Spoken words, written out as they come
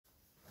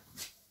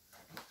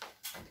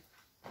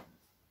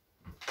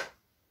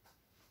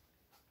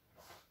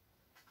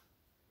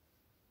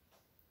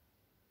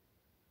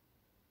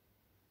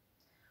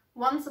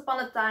Once upon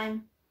a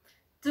time,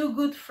 two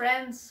good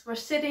friends were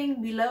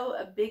sitting below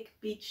a big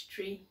beech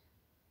tree.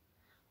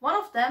 One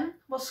of them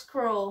was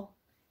Squirrel.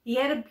 He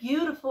had a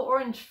beautiful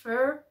orange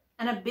fur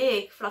and a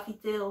big fluffy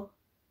tail.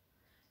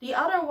 The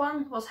other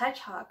one was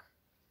Hedgehog.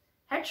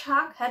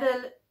 Hedgehog had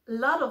a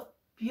lot of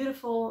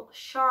beautiful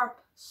sharp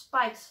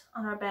spikes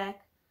on her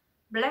back,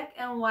 black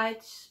and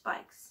white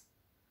spikes.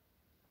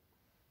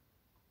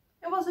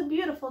 It was a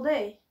beautiful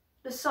day.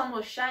 The sun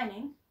was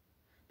shining,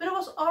 but it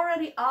was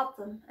already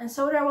autumn, and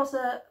so there was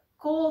a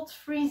cold,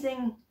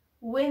 freezing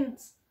wind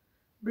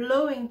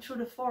blowing through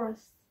the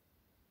forest.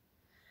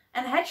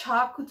 And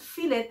Hedgehog could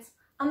feel it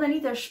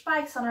underneath her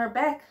spikes on her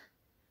back,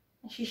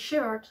 and she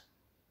shivered.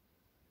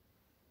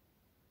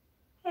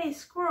 "Hey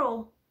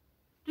Squirrel,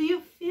 do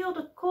you feel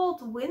the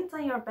cold wind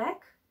on your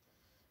back?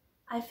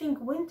 I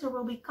think winter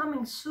will be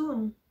coming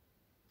soon."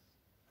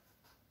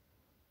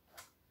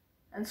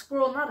 And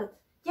Squirrel nodded.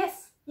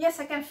 Yes,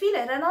 I can feel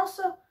it. And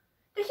also,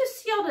 did you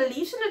see all the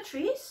leaves in the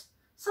trees?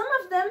 Some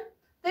of them,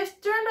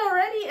 they've turned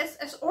already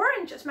as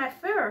orange as my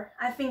fur.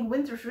 I think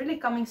winter's really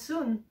coming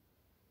soon.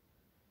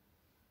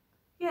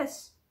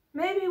 Yes,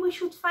 maybe we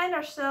should find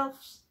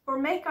ourselves or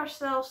make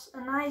ourselves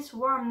a nice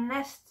warm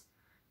nest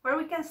where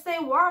we can stay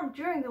warm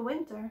during the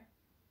winter.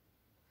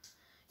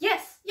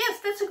 Yes,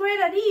 that's a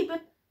great idea,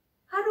 but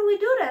how do we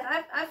do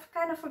that? I've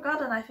kind of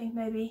forgotten, I think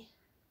maybe.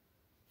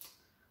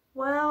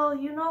 Well,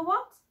 you know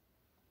what?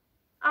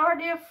 Our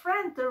dear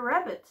friend, the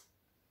rabbit.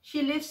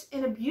 She lives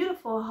in a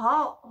beautiful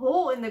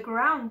hole in the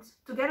ground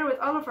together with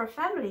all of her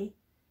family.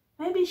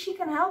 Maybe she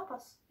can help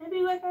us.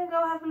 Maybe we can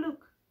go have a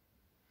look.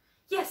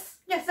 Yes,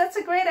 that's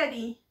a great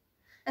idea.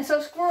 And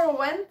so Squirrel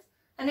went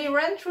and he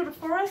ran through the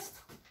forest.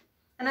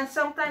 And then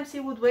sometimes he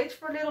would wait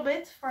for a little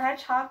bit for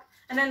Hedgehog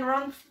and then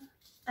run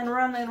and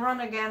run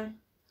again.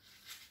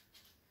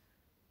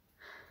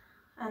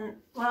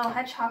 And well,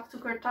 Hedgehog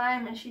took her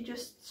time and she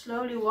just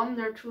slowly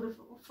wandered through the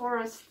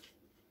forest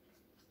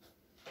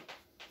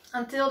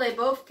until they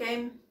both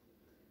came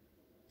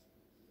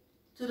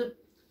to the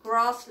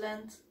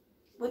grassland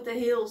with the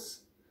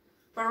hills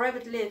where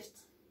Rabbit lived.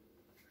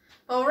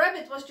 Well,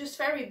 Rabbit was just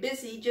very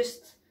busy,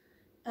 just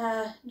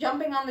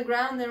jumping on the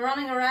ground and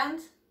running around,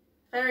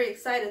 very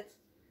excited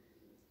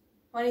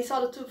when he saw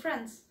the two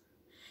friends.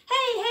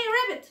 Hey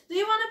Rabbit, do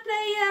you want to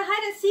play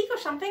hide and seek or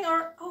something?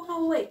 Or, oh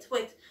no, wait,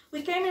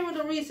 we came in with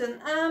a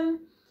reason.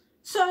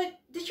 So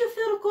did you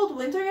feel the cold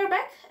wind on your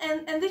back?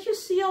 And did you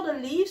see all the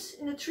leaves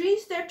in the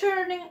trees? They're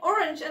turning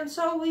orange, and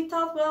so we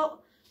thought,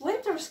 well,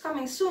 winter's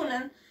coming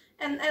soon,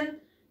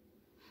 and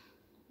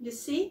you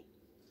see,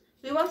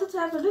 we wanted to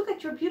have a look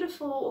at your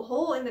beautiful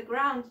hole in the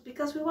ground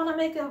because we want to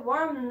make a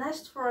warm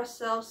nest for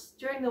ourselves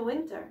during the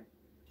winter.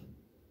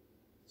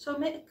 So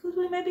could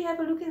we maybe have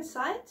a look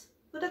inside?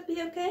 Would that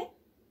be okay?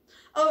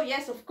 Oh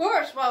yes, of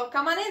course. Well,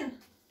 come on in.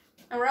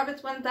 And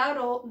Rabbit went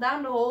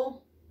down the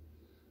hole.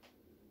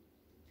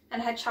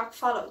 And Hedgehog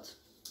followed.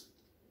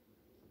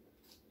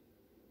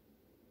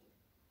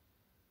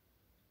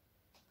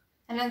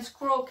 And then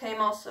Squirrel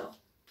came also.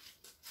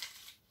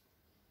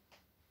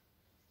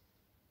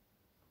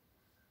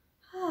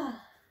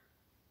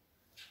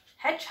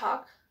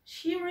 Hedgehog,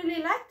 she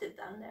really liked it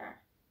down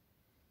there.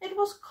 It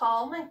was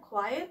calm and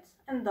quiet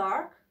and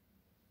dark.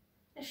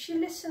 If she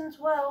listened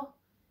well,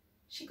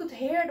 she could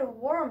hear the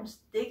worms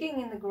digging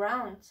in the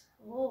ground.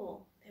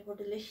 Oh, they were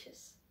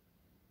delicious.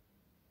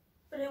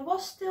 But it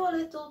was still a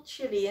little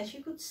chilly and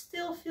she could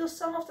still feel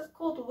some of that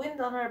cold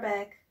wind on her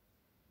back.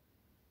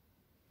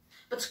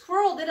 But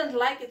Squirrel didn't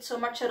like it so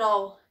much at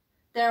all,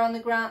 there on the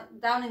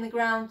ground, down in the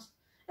ground.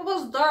 It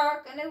was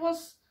dark and it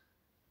was,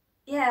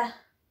 yeah,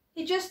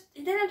 he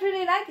didn't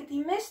really like it.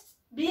 He missed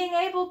being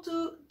able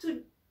to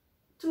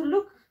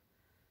look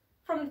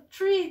from the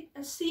tree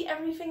and see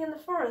everything in the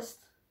forest.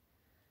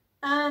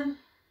 And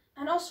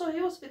also he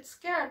was a bit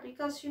scared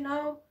because, you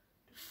know,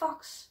 the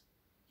fox.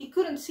 He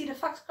couldn't see the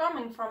fox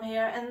coming from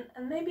here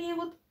and maybe he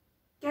would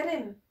get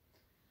him.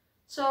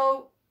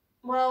 So,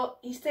 well,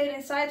 he stayed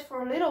inside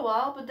for a little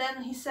while, but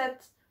then he said,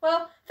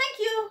 well, thank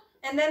you.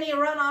 And then he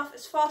ran off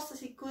as fast as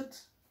he could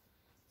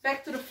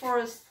back to the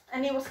forest.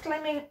 And he was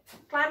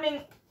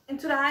climbing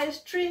into the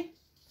highest tree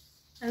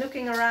and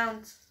looking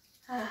around.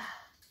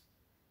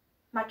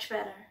 Much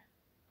better.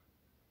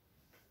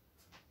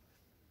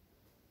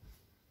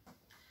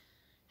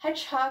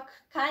 Hedgehog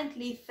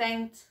kindly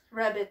thanked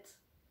Rabbit.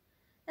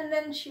 And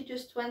then she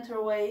just went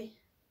her way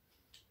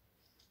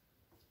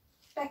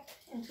back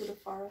into the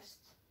forest.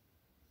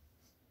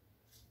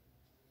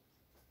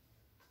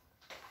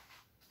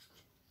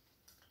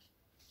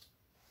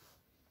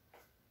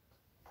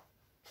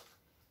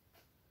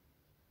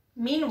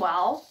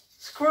 Meanwhile,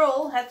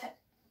 Squirrel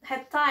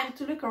had time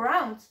to look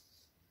around,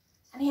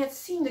 and he had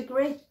seen the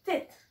Great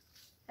Tit.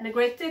 And the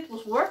Great Tit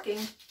was working,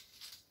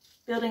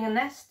 building a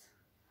nest.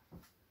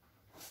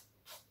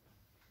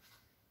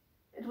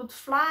 It would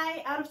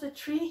fly out of the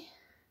tree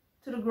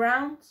to the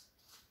ground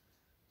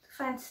to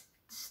find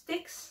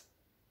sticks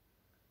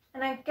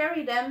and then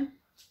carry them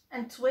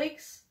and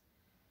twigs,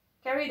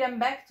 carry them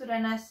back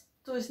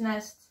to his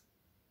nest.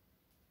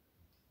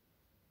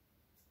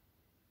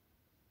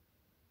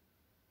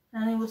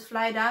 Then he would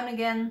fly down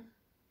again.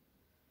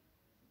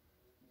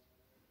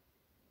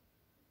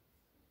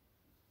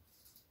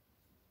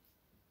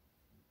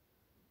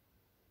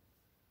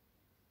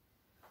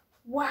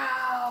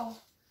 Wow,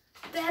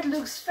 that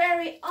looks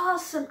very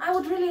awesome. I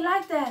would really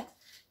like that.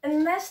 A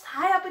nest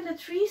high up in the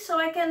tree so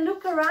I can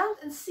look around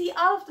and see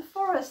all of the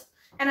forest.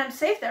 And I'm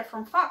safe there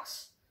from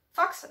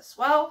foxes.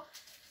 Well,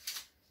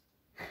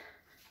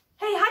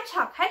 hey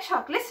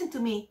Hedgehog, listen to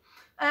me.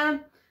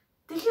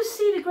 Did you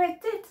see the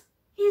Great Tit?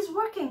 He's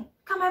working.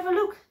 Come have a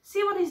look.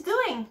 See what he's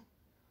doing.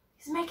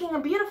 He's making a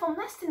beautiful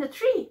nest in the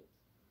tree.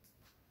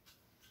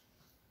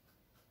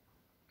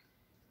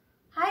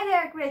 Hi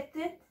there, Great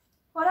Tit.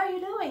 What are you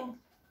doing?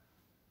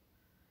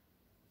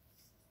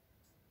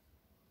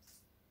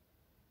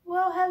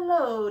 Well,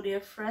 hello,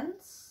 dear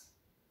friends.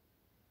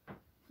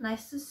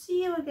 Nice to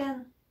see you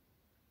again.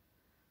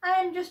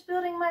 I am just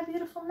building my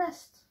beautiful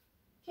nest.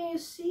 Can you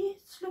see?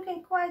 It's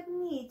looking quite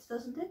neat,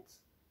 doesn't it?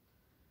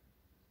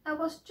 I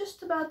was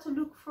just about to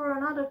look for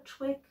another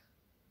twig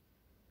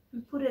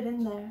and put it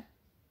in there,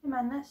 in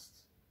my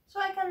nest, so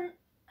I can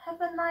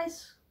have a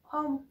nice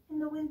home in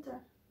the winter.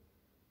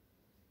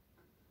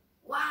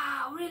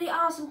 Wow, really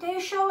awesome. Can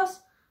you show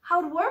us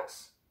how it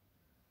works?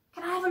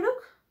 Can I have a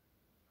look?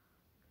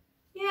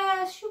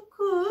 Yes, you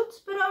could,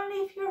 but only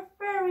if you're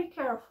very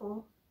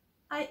careful.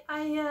 I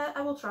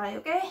will try,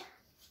 okay?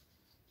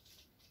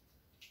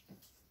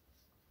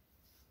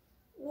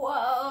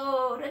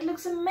 Whoa, that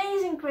looks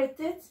amazing, Great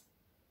Tit.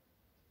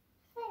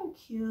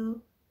 Thank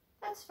you.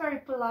 That's very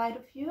polite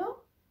of you.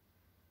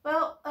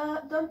 Well,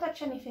 don't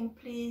touch anything,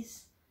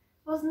 please.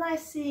 It was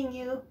nice seeing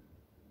you.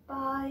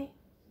 Bye.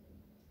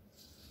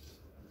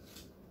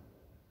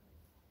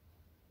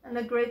 And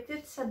the Great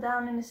Tit sat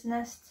down in his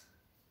nest.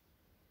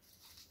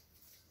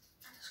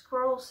 And the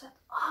squirrel said,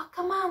 "Oh,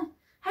 come on,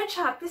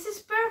 Hedgehog, this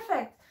is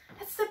perfect.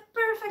 That's the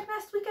perfect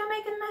nest. We can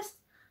make a nest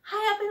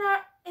high up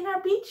in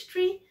our beech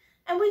tree,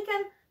 and we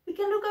can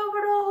look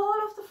over the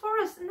whole of the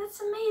forest, and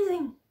that's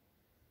amazing."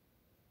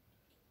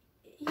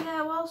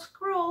 Yeah, well,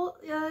 Squirrel,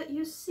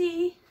 you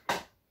see, I'm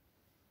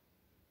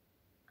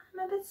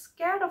a bit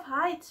scared of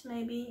heights,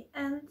 maybe,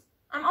 and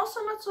I'm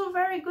also not so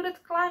very good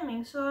at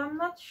climbing, so I'm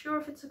not sure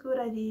if it's a good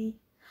idea.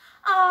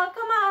 Oh,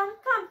 come,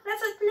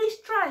 let's at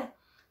least try.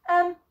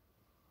 I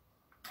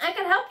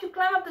can help you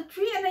climb up the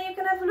tree, and then you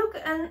can have a look,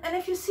 and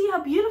if you see how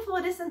beautiful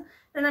it is,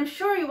 then I'm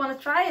sure you want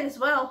to try it as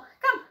well.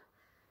 Come.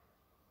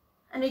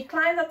 And he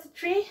climbed up the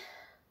tree.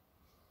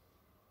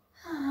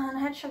 And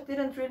Hedgehog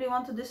didn't really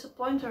want to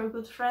disappoint her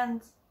good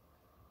friend.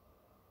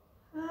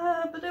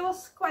 But it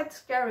was quite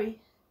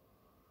scary.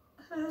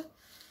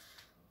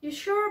 You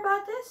sure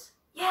about this?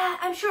 Yeah,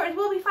 I'm sure it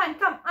will be fine.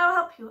 Come, I'll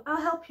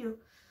help you.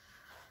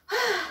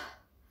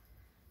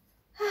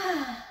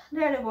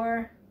 There they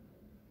were.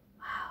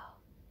 Wow.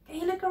 Can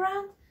you look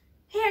around?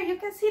 Here, you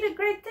can see the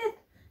Great Tit.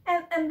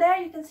 And there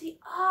you can see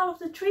all of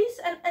the trees.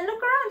 And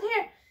look around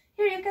here.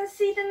 Here you can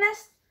see the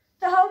nest,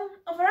 the home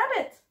of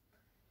Rabbit.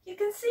 You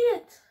can see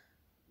it.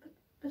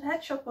 But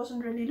Hedgehog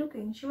wasn't really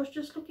looking. She was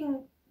just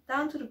looking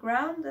down to the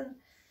ground and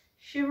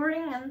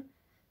shivering, and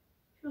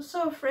she was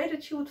so afraid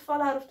that she would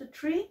fall out of the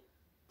tree.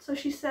 So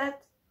she said,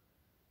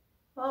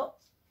 "Well,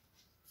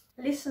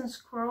 listen,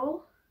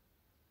 Squirrel.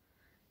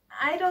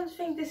 I don't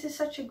think this is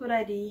such a good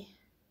idea.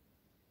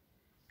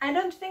 I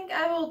don't think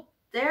I will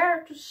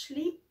dare to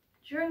sleep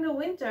during the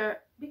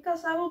winter,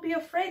 because I will be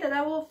afraid that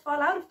I will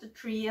fall out of the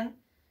tree and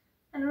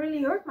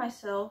really hurt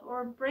myself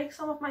or break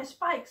some of my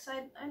spikes.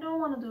 I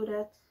don't want to do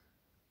that."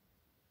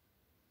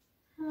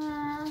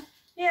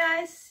 Yeah,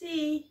 I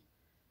see.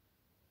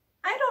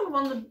 I don't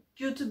want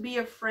you to be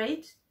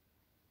afraid.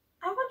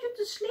 I want you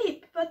to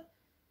sleep, but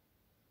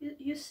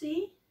you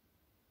see,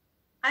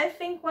 I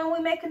think when we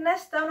make a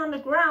nest down on the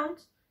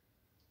ground,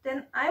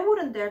 then I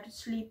wouldn't dare to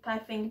sleep, I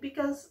think,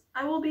 because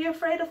I will be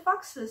afraid of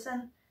foxes,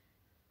 and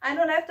I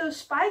don't have those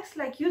spikes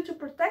like you to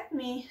protect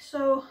me,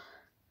 so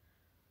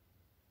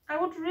I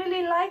would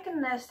really like a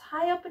nest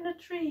high up in the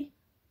tree.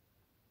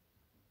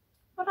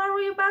 What are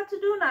we about to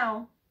do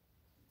now?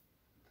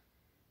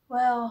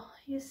 Well,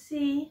 you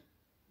see,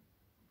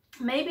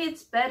 maybe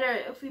it's better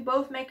if we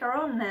both make our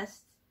own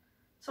nest.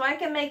 So I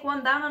can make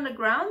one down on the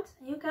ground,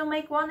 and you can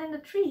make one in the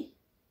tree.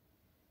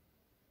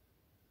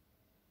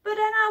 But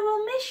then I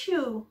will miss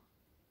you.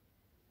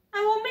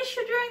 I will miss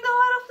you during the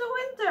whole of the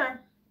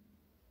winter.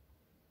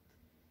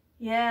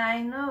 Yeah,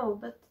 I know,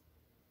 but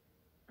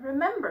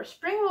remember,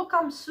 spring will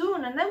come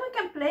soon, and then we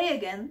can play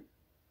again.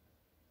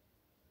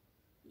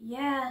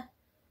 Yeah,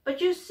 but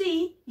you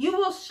see, you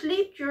will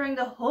sleep during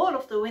the whole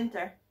of the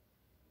winter.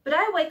 But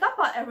I wake up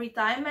every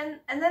time,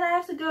 and then I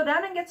have to go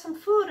down and get some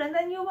food, and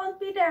then you won't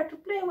be there to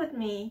play with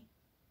me.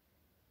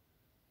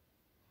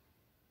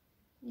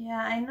 Yeah,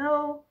 I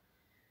know.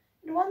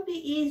 It won't be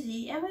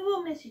easy, and we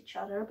will miss each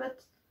other,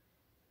 but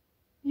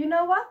you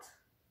know what?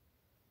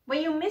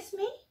 When you miss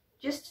me,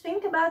 just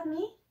think about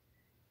me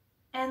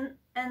and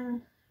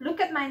look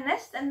at my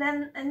nest, and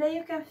then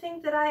you can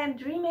think that I am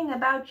dreaming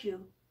about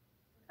you.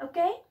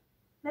 Okay?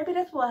 Maybe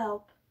that will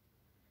help.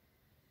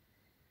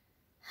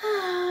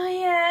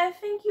 Yeah, I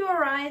think you're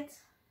right.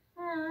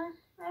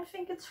 I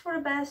think it's for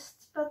the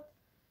best, but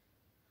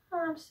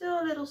I'm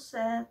still a little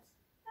sad.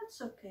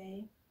 That's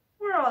okay.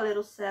 We're all a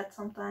little sad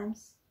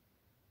sometimes.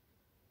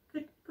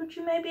 Could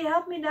you maybe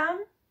help me down?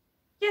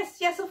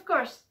 Yes, of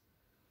course.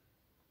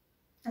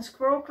 And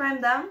Squirrel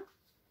climbed down.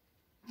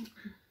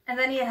 And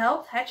then he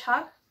helped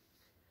Hedgehog.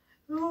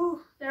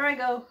 Ooh, there I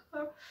go.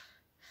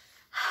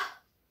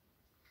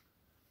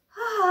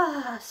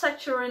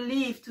 Such a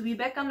relief to be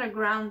back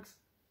underground.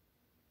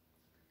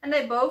 And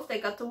they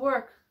got to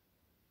work.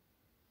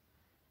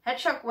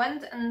 Hedgehog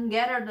went and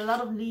gathered a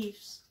lot of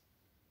leaves.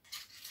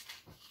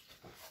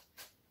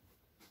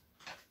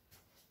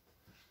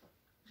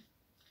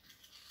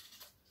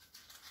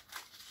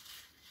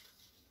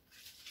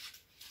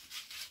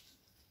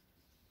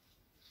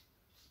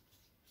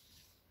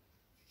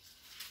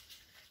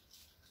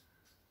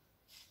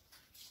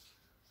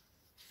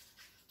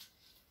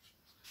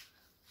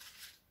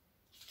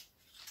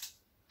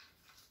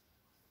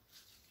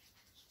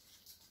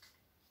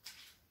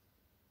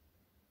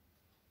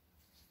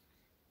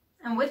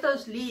 And with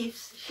those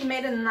leaves, she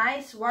made a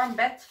nice warm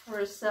bed for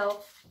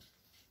herself.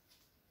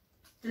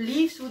 The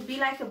leaves would be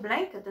like a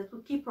blanket that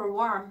would keep her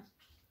warm.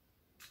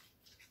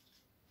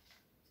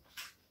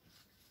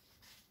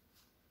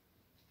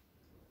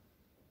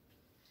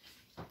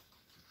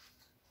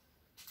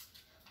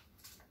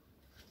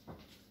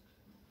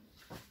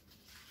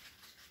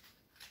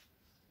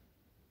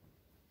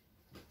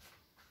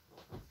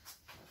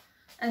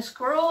 And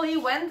Squirrel, he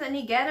went and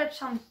he gathered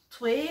some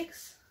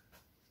twigs.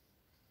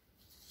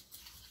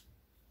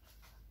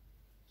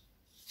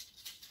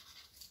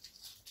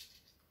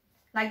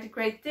 Like the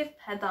Great Tit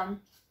had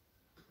done.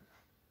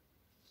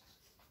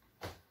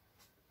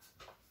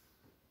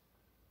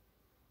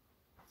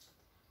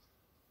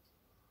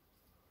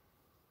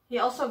 He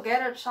also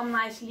gathered some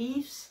nice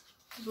leaves.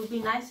 It would be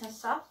nice and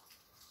soft.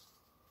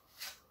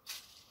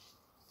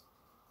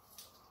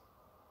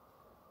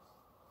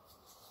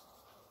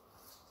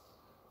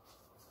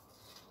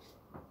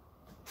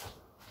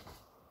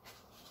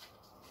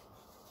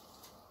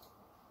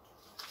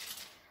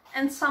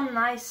 And some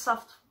nice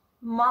soft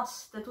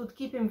moss that would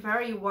keep him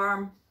very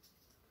warm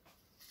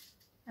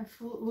and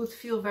would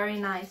feel very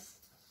nice.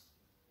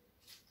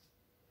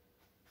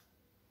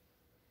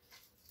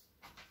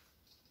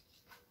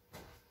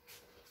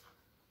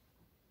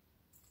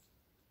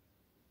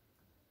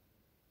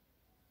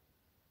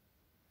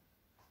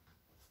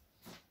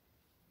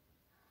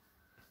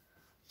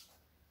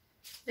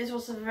 This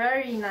was a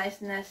very nice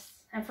nest,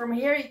 and from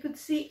here you could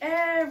see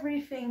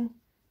everything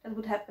that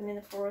would happen in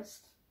the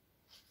forest.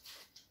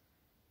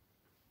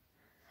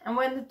 And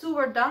when the two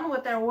were done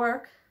with their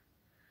work,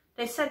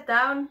 they sat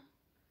down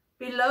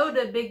below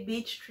the big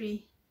beech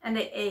tree and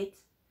they ate.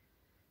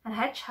 And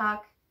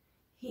Hedgehog,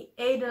 he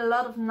ate a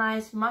lot of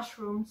nice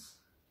mushrooms.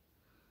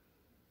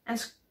 And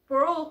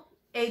Squirrel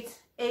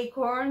ate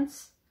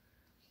acorns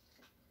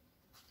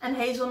and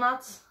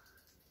hazelnuts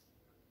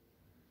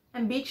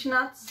and beech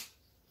nuts.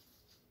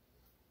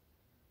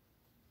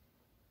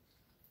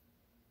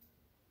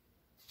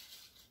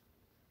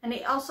 And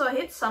he also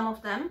hid some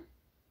of them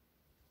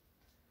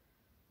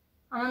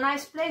on a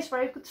nice place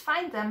where you could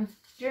find them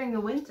during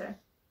the winter.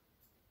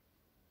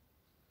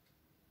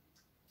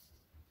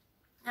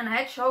 And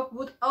Hedgehog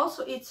would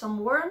also eat some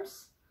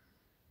worms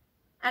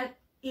and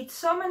eat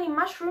so many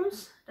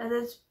mushrooms that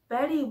its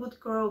belly would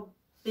grow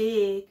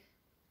big.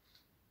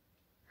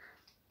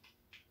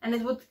 And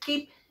it would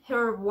keep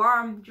her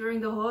warm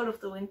during the whole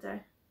of the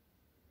winter.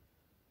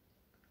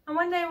 And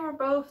when they were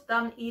both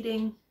done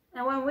eating,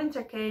 and when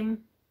winter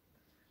came,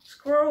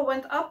 Squirrel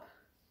went up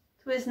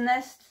to his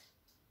nest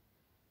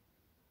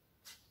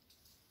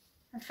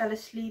and fell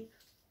asleep.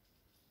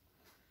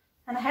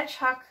 And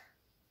Hedgehog,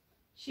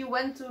 she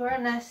went to her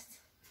nest.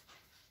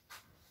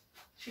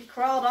 She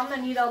crawled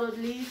underneath all the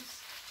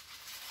leaves.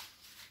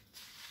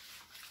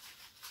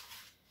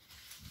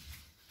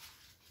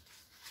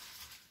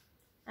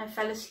 And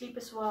fell asleep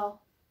as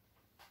well.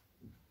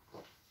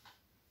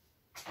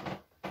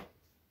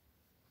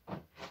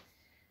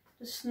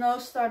 The snow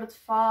started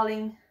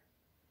falling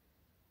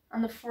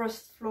on the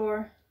forest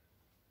floor.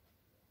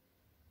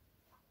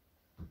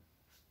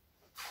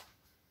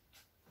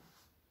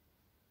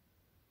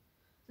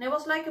 And it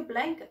was like a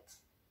blanket.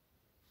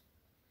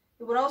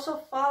 It would also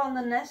fall on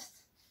the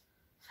nest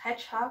of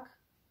Hedgehog.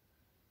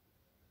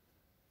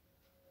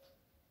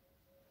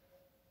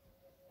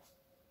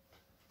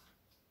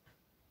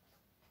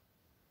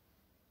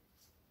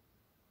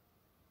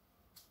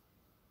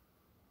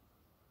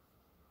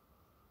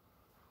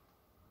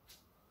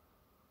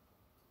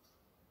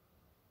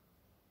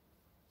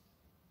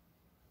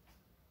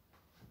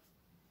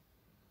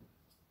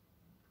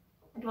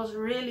 It was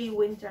really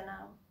winter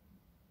now.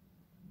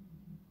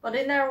 But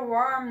in their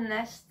warm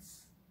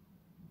nests,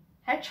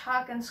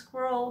 Hedgehog and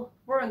Squirrel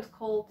weren't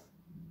cold.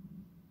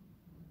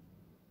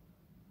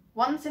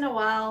 Once in a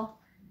while,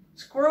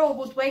 Squirrel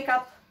would wake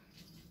up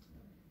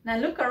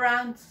and look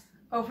around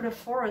over the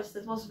forest.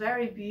 It was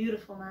very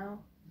beautiful now.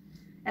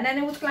 And then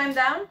he would climb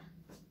down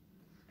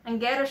and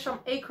gather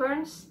some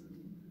acorns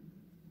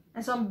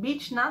and some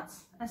beech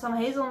nuts and some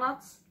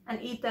hazelnuts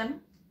and eat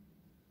them.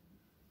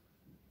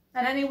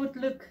 And then he would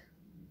look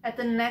at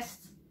the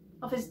nest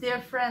of his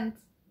dear friend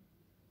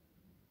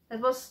that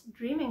was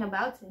dreaming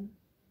about him,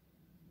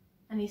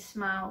 and he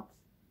smiled.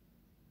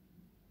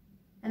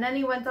 And then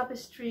he went up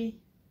his tree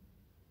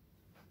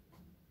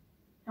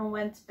and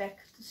went back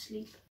to sleep.